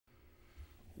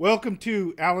Welcome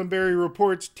to Allan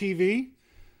Reports TV.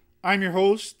 I'm your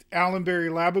host, Allan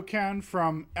Labucan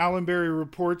from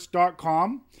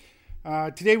allanberryreports.com.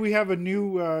 Today we have a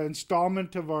new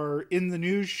installment of our In the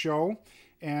News show,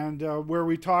 and where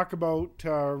we talk about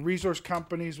resource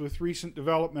companies with recent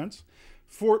developments.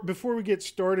 Before we get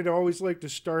started, I always like to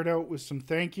start out with some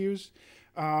thank yous.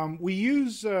 We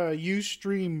use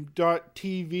Ustream.tv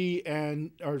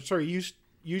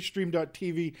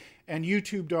Ustream.tv and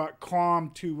YouTube.com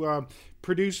to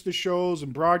produce the shows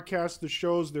and broadcast the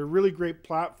shows. They're really great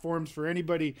platforms for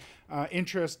anybody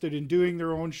interested in doing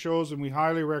their own shows, and we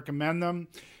highly recommend them.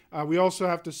 We also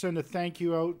have to send a thank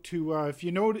you out to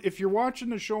if you're watching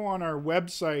the show on our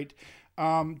website.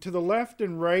 To the left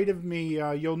and right of me,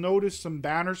 you'll notice some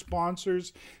banner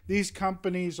sponsors. These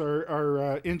companies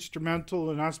are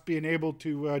instrumental in us being able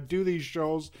to do these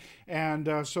shows,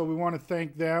 and so we want to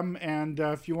thank them. And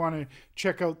if you want to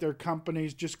check out their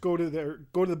companies, just go to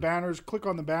the banners, click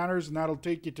on the banners, and that'll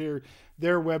take you to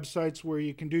their websites where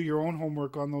you can do your own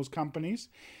homework on those companies.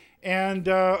 And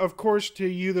of course, to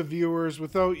you, the viewers.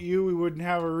 Without you, we wouldn't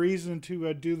have a reason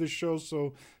to do the show.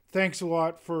 So thanks a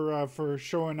lot for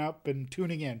showing up and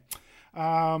tuning in.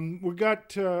 We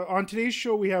got on today's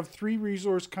show, we have three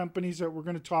resource companies that we're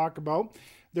going to talk about.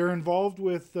 They're involved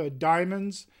with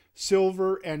diamonds,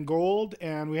 silver, and gold,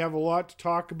 and we have a lot to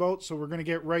talk about, so we're going to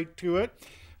get right to it.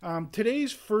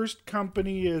 Today's first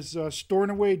company is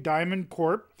Stornoway Diamond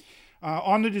Corp.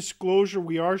 On the disclosure,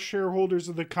 we are shareholders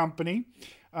of the company.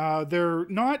 They're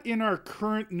not in our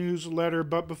current newsletter,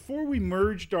 but before we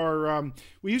merged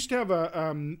we used to have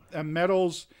a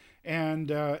metals and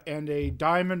a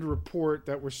diamond report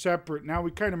that were separate. Now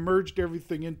we kind of merged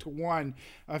everything into one.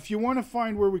 If you want to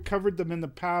find where we covered them in the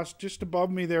past, just above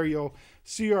me there, you'll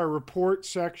see our report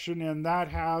section, and that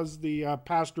has the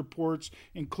past reports,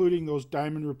 including those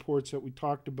diamond reports that we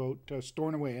talked about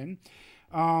Stornoway in.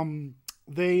 And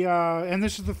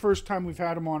this is the first time we've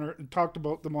had them talked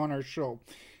about them on our show.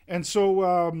 And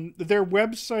so their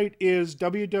website is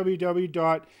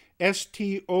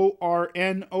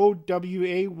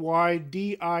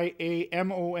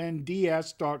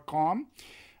www.stornowaydiamonds.com.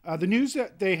 The news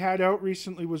that they had out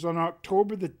recently was on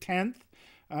October the 10th,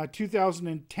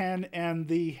 2010, and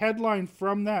the headline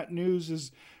from that news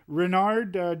is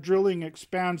Renard Drilling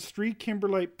expands 3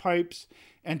 kimberlite pipes,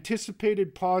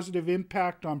 anticipated positive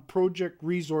impact on project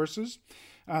resources.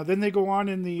 Then they go on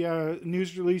in the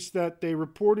news release that they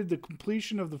reported the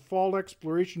completion of the fall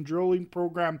exploration drilling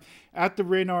program at the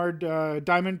Renard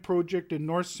Diamond Project in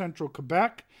north central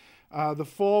Quebec. The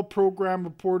fall program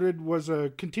reported was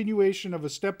a continuation of a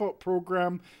step-out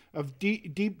program of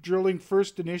deep drilling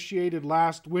first initiated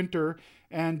last winter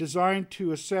and designed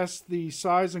to assess the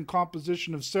size and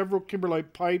composition of several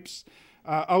kimberlite pipes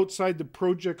outside the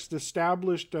project's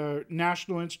established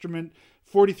National Instrument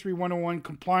 43101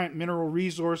 compliant mineral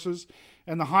resources.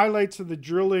 And the highlights of the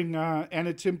drilling and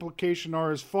its implication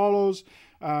are as follows.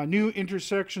 New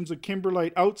intersections of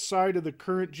kimberlite outside of the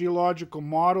current geological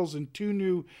models, and 2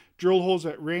 new drill holes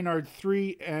at Renard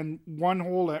 3 and 1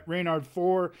 hole at Renard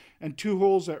 4 and 2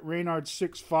 holes at Renard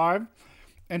 6-5.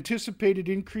 Anticipated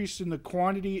increase in the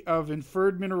quantity of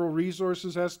inferred mineral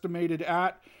resources estimated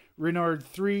at Renard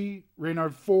 3,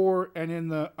 Renard 4, and in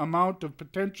the amount of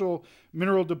potential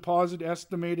mineral deposit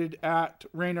estimated at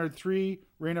Renard 3,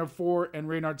 Renard 4, and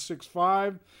Renard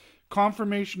 6-5.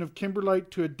 Confirmation of kimberlite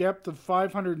to a depth of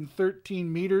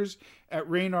 513 meters at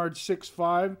Renard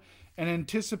 6-5, and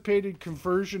anticipated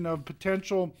conversion of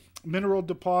potential mineral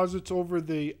deposits over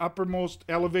the uppermost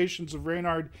elevations of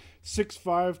Renard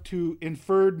 6-5 to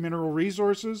inferred mineral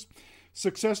resources.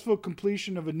 Successful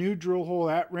completion of a new drill hole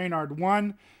at Renard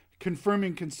 1,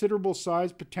 confirming considerable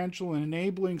size potential and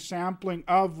enabling sampling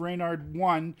of Renard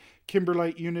 1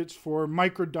 kimberlite units for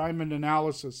microdiamond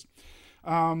analysis.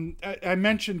 I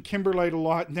mentioned kimberlite a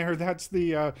lot in there. That's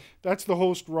the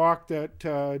host rock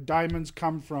that diamonds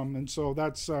come from, and so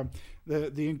that's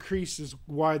the increase is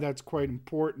why that's quite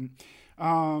important.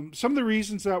 Some of the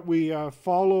reasons that we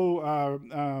follow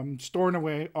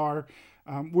Stornoway are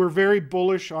we're very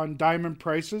bullish on diamond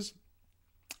prices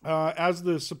as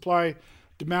the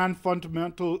supply-demand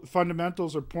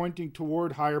fundamentals are pointing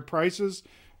toward higher prices.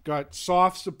 Got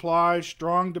soft supply,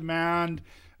 strong demand.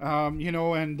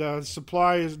 And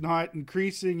supply is not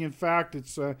increasing. In fact,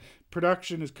 its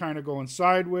production is kind of going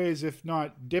sideways, if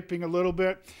not dipping a little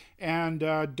bit. And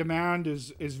demand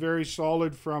is very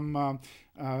solid from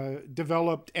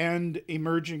developed and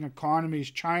emerging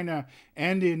economies. China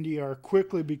and India are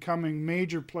quickly becoming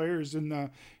major players in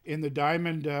the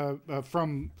diamond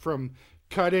from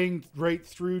cutting right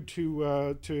through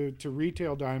to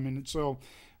retail diamond. And so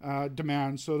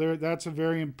demand. So that's a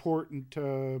very important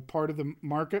part of the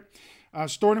market.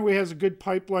 Stornoway has a good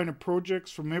pipeline of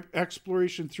projects from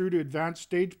exploration through to advanced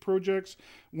stage projects.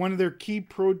 One of their key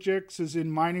projects is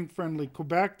in mining-friendly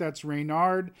Quebec. That's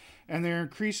Reynard, and they're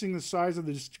increasing the size of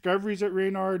the discoveries at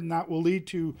Reynard, and that will lead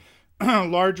to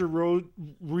larger road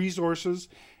resources.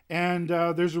 And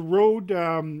there's a road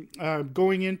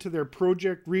going into their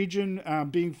project region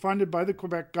being funded by the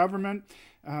Quebec government,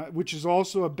 which is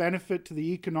also a benefit to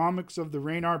the economics of the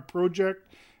Reynard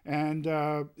project. And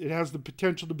it has the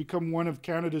potential to become one of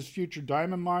Canada's future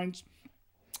diamond mines.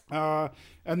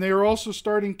 And they are also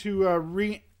starting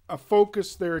to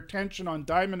focus their attention on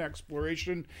diamond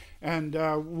exploration, and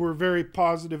we're very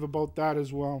positive about that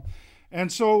as well. And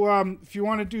so if you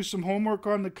want to do some homework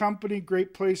on the company,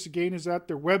 great place again is at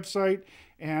their website,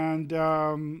 and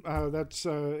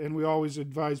and we always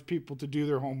advise people to do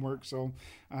their homework. So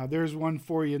there's one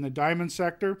for you in the diamond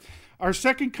sector. Our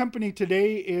second company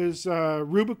today is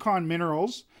Rubicon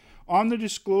Minerals. On the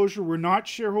disclosure, we're not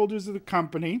shareholders of the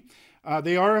company.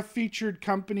 They are a featured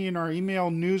company in our email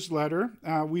newsletter.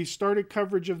 We started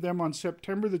coverage of them on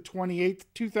September the 28th,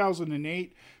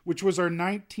 2008, which was our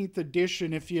 19th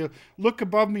edition. If you look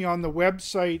above me on the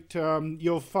website,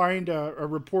 you'll find a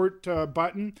report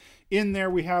button. In there,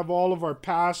 we have all of our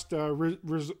past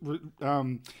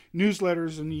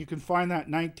newsletters, and you can find that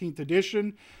 19th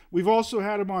edition. We've also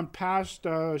had them on past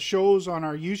shows on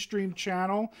our Ustream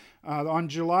channel on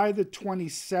July the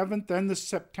 27th and the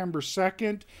September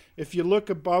 2nd. If you look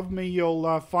above me,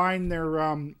 you'll find their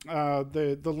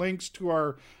the links to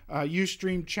our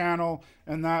Ustream channel,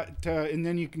 and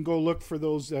then you can go look for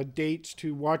those dates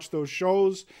to watch those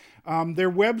shows.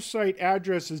 Their website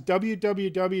address is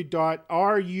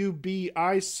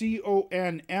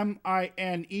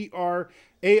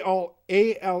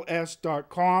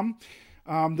www.rubiconminerals.com.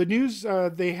 The news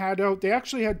they had out, they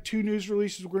actually had two news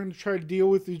releases. We're going to try to deal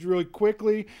with these really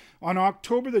quickly. On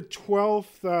October the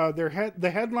 12th,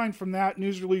 the headline from that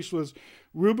news release was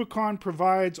Rubicon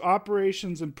provides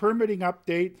operations and permitting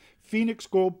update, Phoenix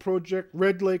Gold Project,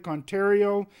 Red Lake,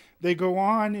 Ontario. They go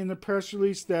on in the press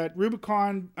release that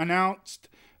Rubicon announced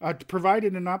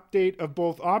provided an update of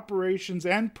both operations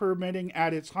and permitting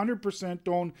at its 100%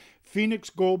 owned Phoenix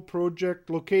Gold Project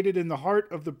located in the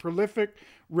heart of the prolific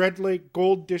Red Lake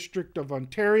Gold District of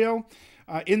Ontario.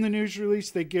 In the news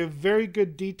release, they give very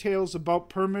good details about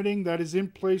permitting that is in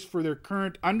place for their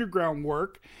current underground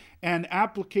work and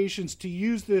applications to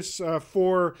use this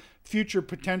for future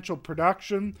potential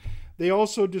production. They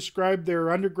also describe their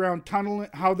underground tunnel,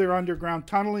 how their underground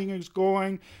tunneling is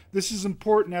going. This is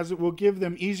important as it will give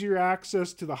them easier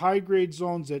access to the high-grade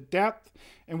zones at depth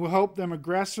and will help them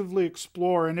aggressively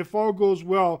explore. And if all goes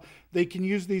well, they can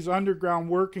use these underground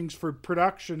workings for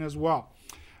production as well.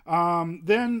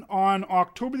 Then on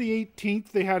October the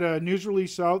 18th, they had a news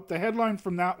release out. The headline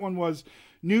from that one was,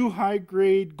 new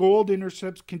high-grade gold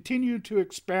intercepts continue to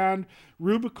expand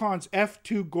Rubicon's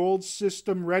F2 gold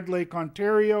system, Red Lake,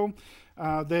 Ontario.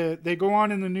 They go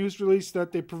on in the news release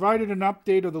that they provided an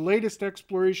update of the latest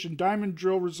exploration diamond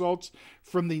drill results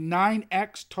from the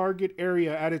 9X target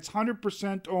area at its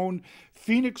 100% owned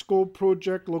Phoenix Gold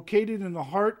Project located in the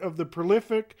heart of the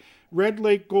prolific Red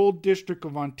Lake Gold District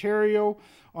of Ontario.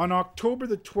 On October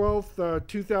the 12th,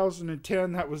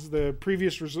 2010, that was the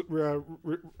previous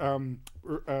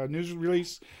news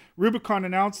release, Rubicon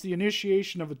announced the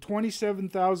initiation of a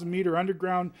 27,000-meter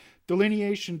underground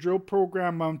delineation drill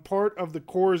program on part of the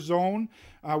core zone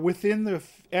within the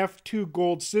F2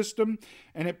 gold system,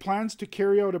 and it plans to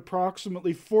carry out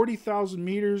approximately 40,000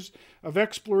 meters of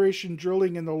exploration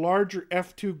drilling in the larger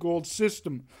F2 gold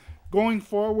system. Going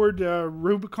forward,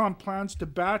 Rubicon plans to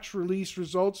batch release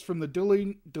results from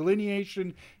the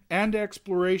delineation and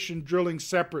exploration drilling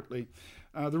separately.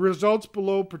 The results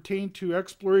below pertain to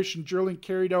exploration drilling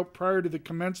carried out prior to the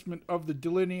commencement of the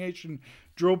delineation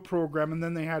drill program, and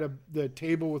then they had the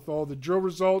table with all the drill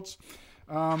results.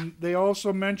 They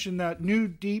also mentioned that new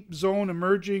deep zone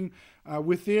emerging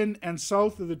within and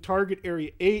south of the target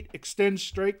area 8 extends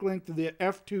strike length of the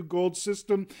F2 gold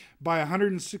system by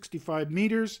 165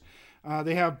 meters.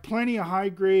 They have plenty of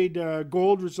high-grade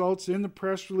gold results in the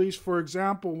press release. For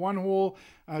example, one hole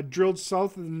drilled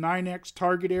south of the 9X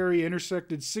target area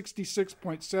intersected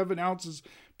 66.7 ounces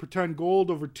per ton gold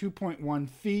over 2.1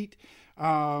 feet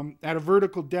at a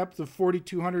vertical depth of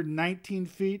 4,219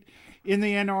 feet. In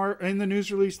the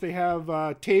news release, they have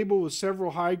a table with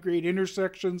several high-grade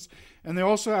intersections, and they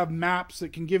also have maps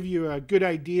that can give you a good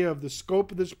idea of the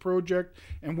scope of this project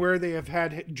and where they have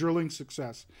had drilling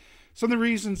success. Some of the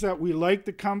reasons that we like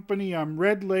the company,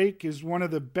 Red Lake is one of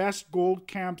the best gold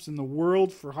camps in the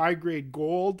world for high-grade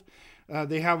gold.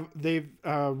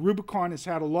 Rubicon has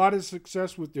had a lot of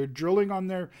success with their drilling on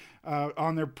their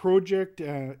project.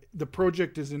 The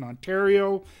project is in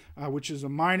Ontario, which is a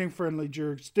mining-friendly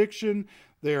jurisdiction.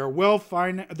 They are a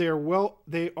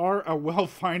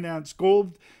well-financed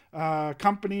gold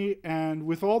company, and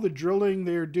with all the drilling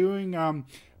they're doing,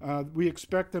 we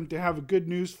expect them to have a good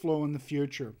news flow in the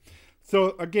future.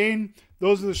 So again,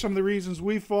 those are some of the reasons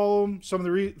we follow them, some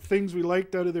of the things we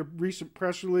liked out of their recent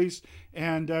press release,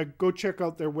 and go check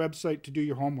out their website to do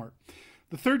your homework.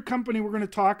 The third company we're going to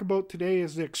talk about today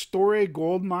is the Extorre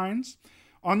Gold Mines.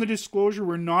 On the disclosure,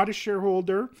 we're not a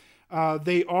shareholder.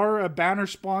 They are a banner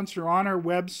sponsor on our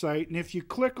website, and if you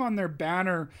click on their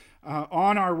banner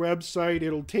on our website,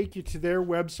 it'll take you to their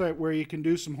website where you can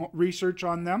do some research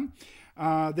on them.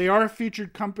 They are a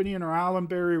featured company in our Allan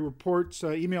Reports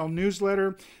email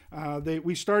newsletter.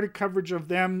 We started coverage of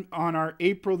them on our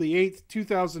April the 8th,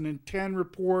 2010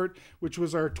 report, which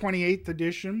was our 28th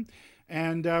edition.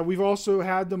 And we've also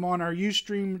had them on our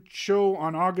Ustream show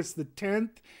on August the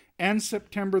 10th and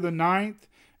September the 9th,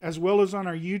 as well as on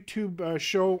our YouTube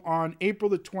show on April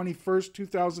the 21st,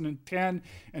 2010.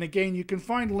 And again, you can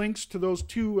find links to those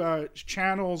two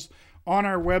channels on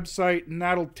our website, and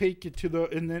that'll take you to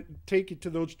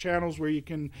those channels where you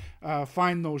can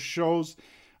find those shows.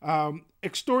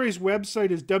 Extorre's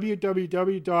website is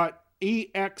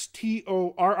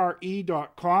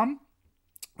www.extorre.com.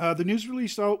 The news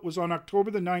release out was on October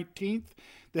the 19th.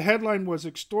 The headline was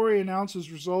Extorre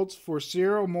announces results for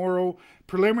Cerro Moro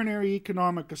preliminary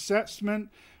economic assessment,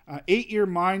 8-year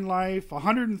mine life,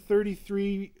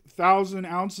 133,000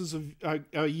 ounces of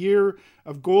a year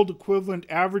of gold equivalent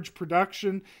average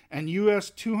production, and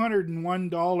US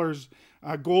 $201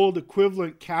 gold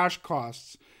equivalent cash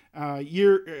costs per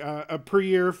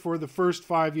year for the first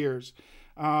 5 years.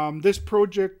 This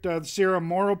project, the Cerro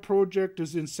Moro project,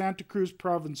 is in Santa Cruz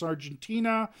Province,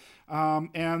 Argentina,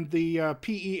 and the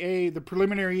PEA, the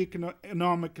preliminary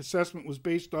economic assessment, was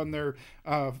based on their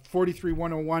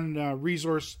 43-101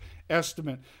 resource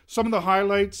estimate. Some of the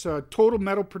highlights: total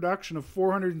metal production of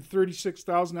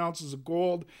 436,000 ounces of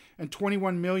gold and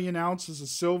 21 million ounces of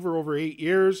silver over 8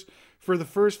 years. For the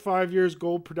first 5 years,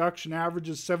 gold production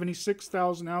averages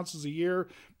 76,000 ounces a year,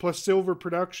 plus silver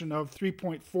production of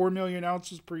 3.4 million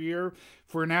ounces per year,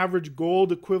 for an average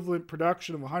gold equivalent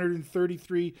production of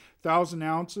 133,000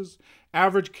 ounces.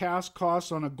 Average cash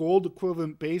costs on a gold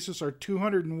equivalent basis are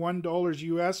 $201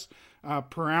 US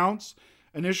per ounce.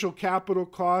 Initial capital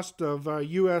cost of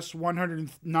US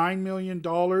 $109 million.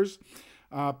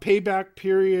 Payback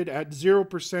period at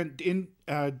 0%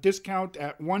 discount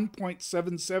at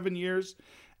 1.77 years.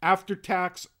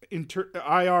 After-tax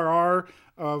IRR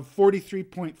of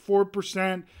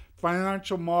 43.4%.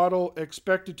 Financial model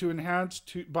expected to enhance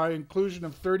by inclusion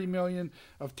of 30 million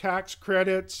of tax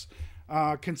credits.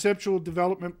 Conceptual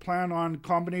development plan on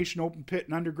combination open pit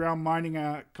and underground mining,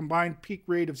 a combined peak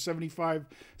rate of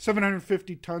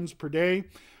 750 tons per day.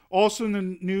 Also in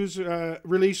the news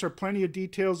release are plenty of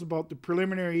details about the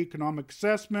preliminary economic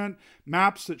assessment,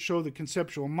 maps that show the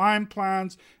conceptual mine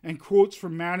plans, and quotes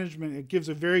from management. It gives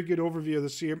a very good overview of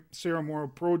the Cerro Moro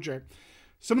project.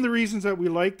 Some of the reasons that we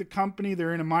like the company: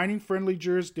 they're in a mining-friendly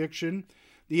jurisdiction.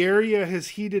 The area has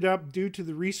heated up due to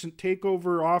the recent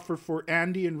takeover offer for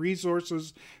Andean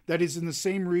Resources that is in the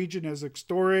same region as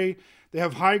Extorre. They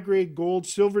have high-grade gold,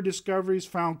 silver discoveries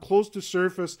found close to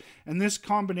surface, and this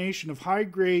combination of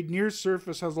high-grade near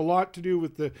surface has a lot to do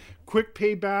with the quick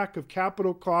payback of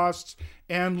capital costs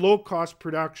and low-cost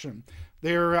production.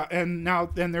 They're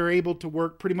able to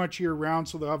work pretty much year-round,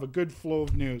 so they'll have a good flow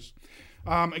of news.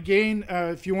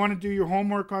 If you want to do your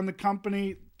homework on the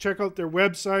company, check out their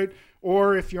website,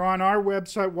 or if you're on our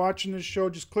website watching this show,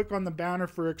 just click on the banner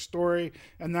for Extorre,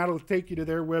 and that'll take you to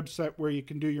their website where you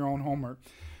can do your own homework.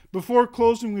 Before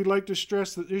closing, we'd like to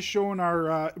stress that this show and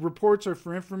our reports are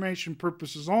for information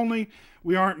purposes only.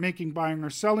 We aren't making buying or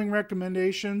selling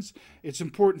recommendations. It's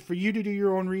important for you to do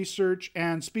your own research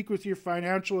and speak with your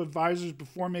financial advisors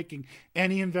before making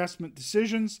any investment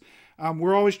decisions.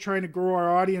 We're always trying to grow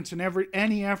our audience, and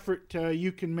any effort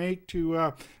you can make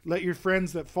to let your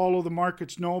friends that follow the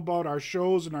markets know about our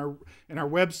shows and our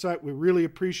website. We really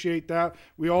appreciate that.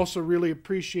 We also really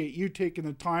appreciate you taking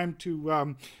the time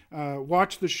to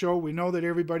watch the show. We know that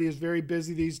everybody is very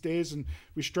busy these days, and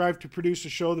we strive to produce a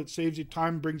show that saves you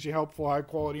time and brings you helpful,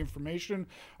 high-quality information.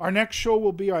 Our next show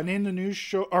will be on In the News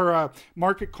show, or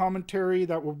market commentary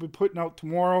that we'll be putting out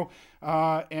tomorrow,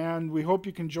 and we hope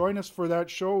you can join us for that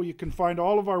show. You can find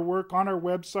all of our work on our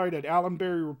website at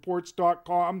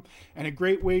allanberryreports.com, and a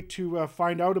great way to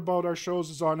find out about our shows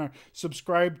is on our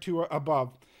subscribe to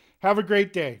above. Have a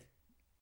great day.